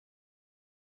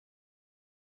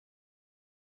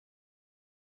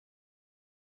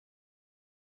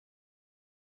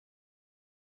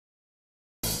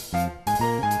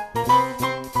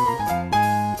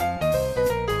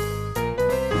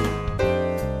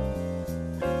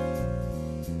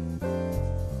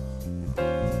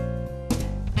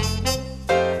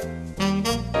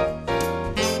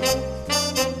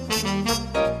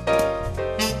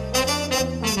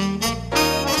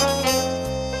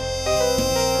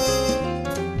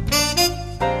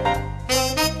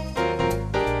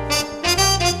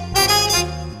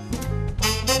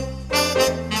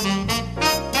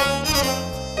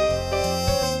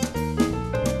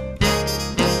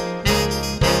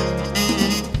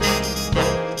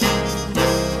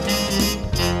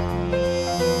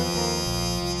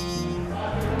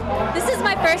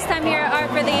first time here at Art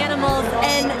for the Animals,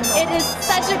 and it is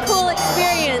such a cool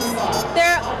experience.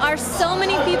 There are so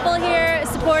many people here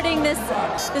supporting this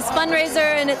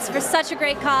fundraiser, and it's for such a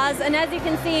great cause. And as you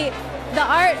can see, the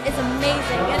art is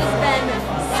amazing. It has been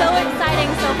so exciting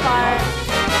so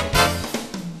far.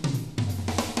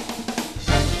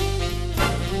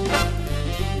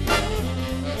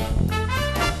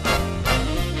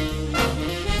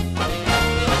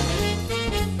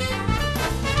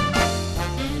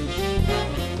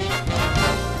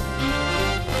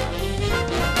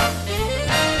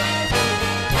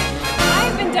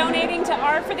 Donating to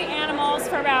Art for the Animals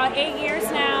for about 8 years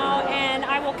now, and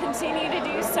I will continue to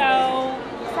do so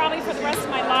probably for the rest of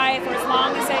my life, or as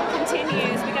long as it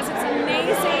continues, because it's an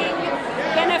amazing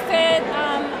benefit.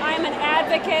 I'm an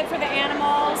advocate for the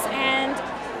animals, and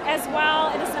as well,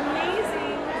 it is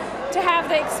amazing to have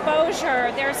the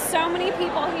exposure. There's so many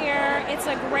people here. It's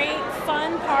a great,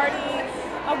 fun party,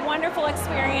 a wonderful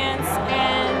experience,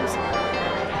 and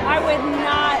I would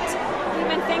not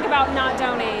even think about not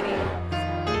donating.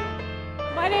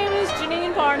 My name is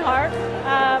Janine Barnhart.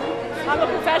 I'm a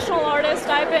professional artist.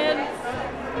 I've been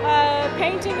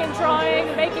painting and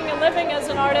drawing, making a living as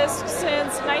an artist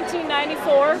since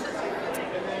 1994.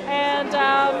 And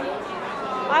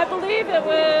I believe it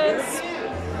was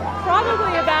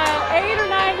probably about 8 or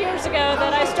 9 years ago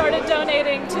that I started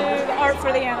donating to the Art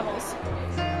for the Animals.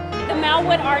 The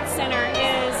Melwood Art Center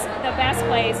is the best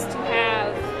place to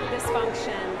have this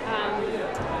function.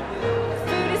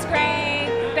 Food is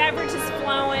great, beverages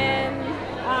flowing,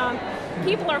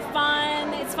 people are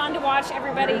fun. It's fun to watch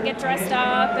everybody get dressed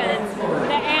up, and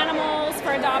the animals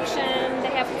for adoption, they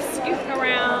have scooting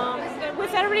around.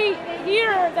 With every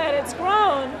year that it's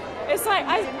grown, it's like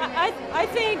I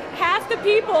think half the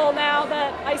people now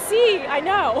that I see, I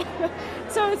know.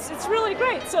 So it's really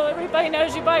great. So everybody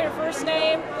knows you by your first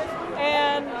name,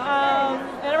 and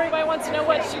everybody wants to know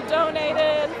what you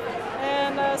donated,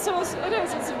 and so it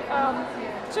is.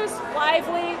 It's just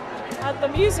lively. The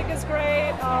music is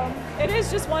great. It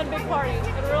is just one big party.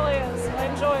 It really is. I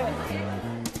enjoy it.